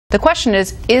The question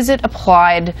is it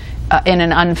applied in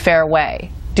an unfair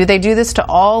way? Do they do this to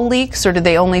all leaks, or do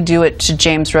they only do it to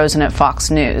James Rosen at Fox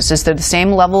News? Is there the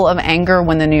same level of anger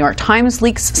when the New York Times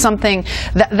leaks something?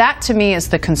 That to me is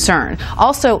the concern.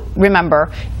 Also,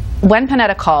 remember, when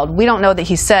Panetta called, we don't know that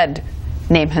he said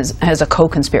name as a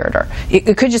co-conspirator.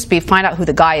 It could just be find out who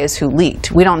the guy is who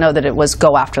leaked. We don't know that it was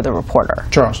go after the reporter.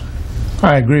 Charles.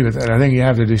 I agree with that. I think you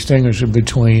have to distinguish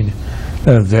between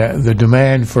the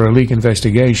demand for a leak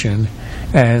investigation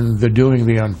and the doing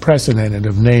the unprecedented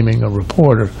of naming a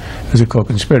reporter as a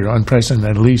co-conspirator,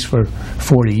 unprecedented at least for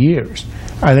 40 years.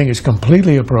 I think it's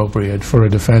completely appropriate for a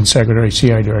defense secretary,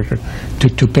 CIA director,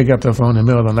 to pick up the phone in the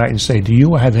middle of the night and say, do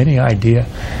you have any idea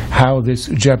how this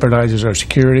jeopardizes our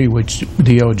security, which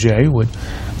DOJ would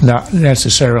not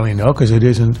necessarily know because it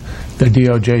isn't the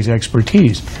DOJ's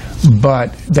expertise.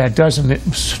 But that doesn't,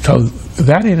 so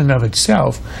that in and of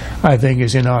itself, I think,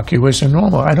 is innocuous and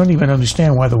normal. I don't even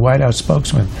understand why the White House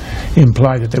spokesman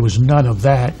implied that there was none of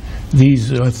that.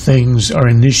 These things are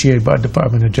initiated by the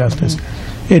Department of Justice.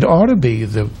 It ought to be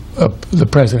the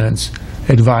president's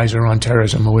advisor on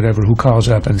terrorism or whatever who calls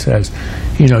up and says,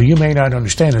 you know, you may not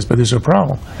understand this, but there's a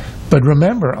problem. But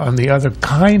remember, on the other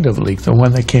kind of leak, the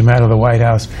one that came out of the White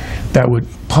House that would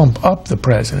pump up the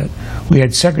president, we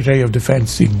had Secretary of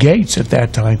Defense Gates at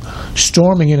that time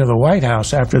storming into the White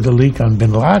House after the leak on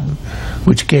bin Laden,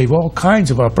 which gave all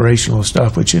kinds of operational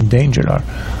stuff which endangered our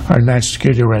national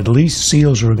security. There were at least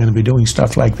SEALs who were going to be doing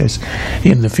stuff like this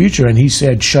in the future, and he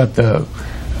said, shut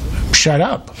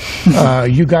up.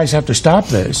 You guys have to stop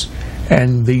this.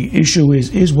 And the issue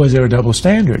is was there a double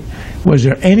standard? Was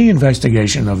there any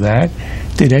investigation of that?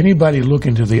 Did anybody look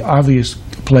into the obvious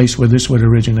place where this would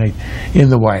originate in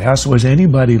the White House? Was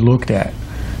anybody looked at?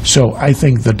 So I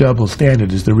think the double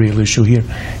standard is the real issue here.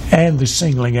 And the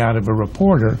singling out of a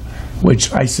reporter,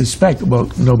 which I suspect, well,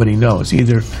 nobody knows.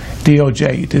 Either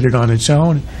DOJ did it on its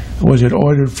own, was it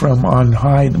ordered from on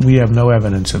high? We have no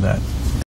evidence of that.